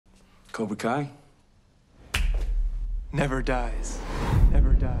Cobra Kai? Never dies.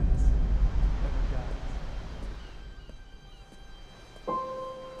 Never dies. Never dies.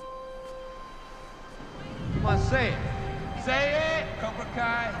 Come on, say it. Say it! Cobra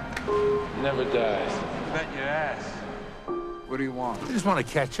Kai. Never dies. Bet your ass. What do you want? I just want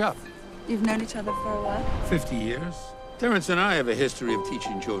to catch up. You've known each other for a while? 50 years. Terrence and I have a history of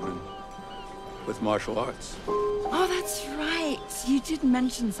teaching children with martial arts. Oh, that's right. You did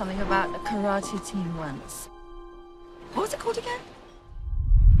mention something about a karate team once. What was it called again?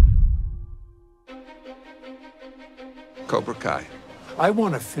 Cobra Kai. I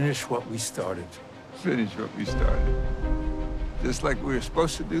want to finish what we started. Finish what we started. Just like we were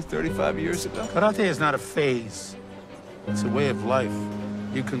supposed to do 35 years ago. Karate is not a phase. It's a way of life.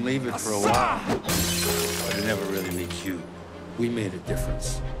 You can leave it for a while, but it never really leaves you. We made a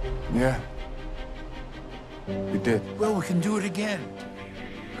difference. Yeah. We did. Well, we can do it again.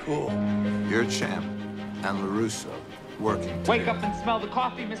 Cool. You're a champ, and LaRusso working together. Wake up and smell the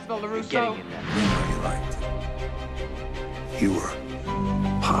coffee, Mr. LaRusso. We know you liked it. You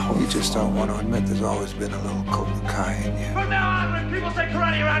were powerful. You just don't want to admit there's always been a little Cobra Kai in you. From now on, when people say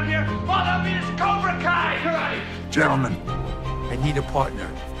karate around here, all they'll mean is Cobra Kai. Karate. Gentlemen, I need a partner.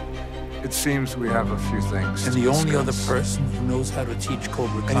 it seems we have a few things And to the only other discuss. person who knows how to teach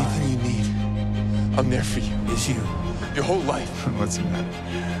Cobra Kai Anything you need, I'm there for you. is you. Your whole life. What's the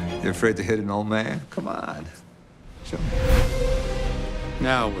matter? You afraid to hit an old man? Come on. Show me.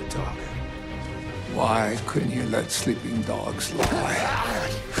 Now we're talking. Why couldn't you let sleeping dogs lie?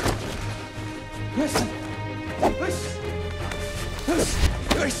 Listen.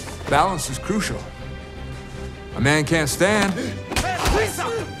 Balance is crucial. A man can't stand.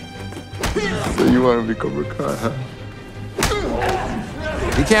 So you want to be Cobra Kai, huh?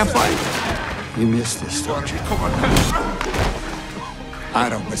 He can't fight. You miss this, don't you? I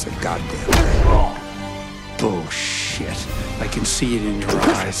don't miss a goddamn thing. Bullshit. I can see it in your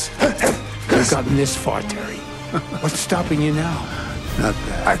eyes. You've gotten this far, Terry. What's stopping you now? Not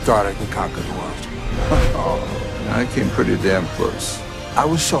bad. I thought I could conquer the world. I came pretty damn close. I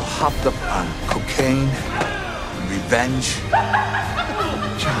was so hopped up on cocaine and revenge.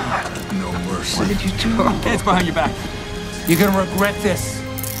 John, no mercy. What did you do? Hands behind your back. You're gonna regret this.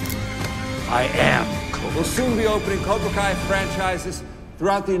 I am. We'll soon be opening Cobra Kai franchises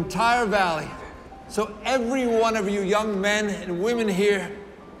throughout the entire valley. So every one of you young men and women here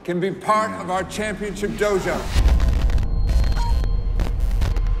can be part of our championship dojo.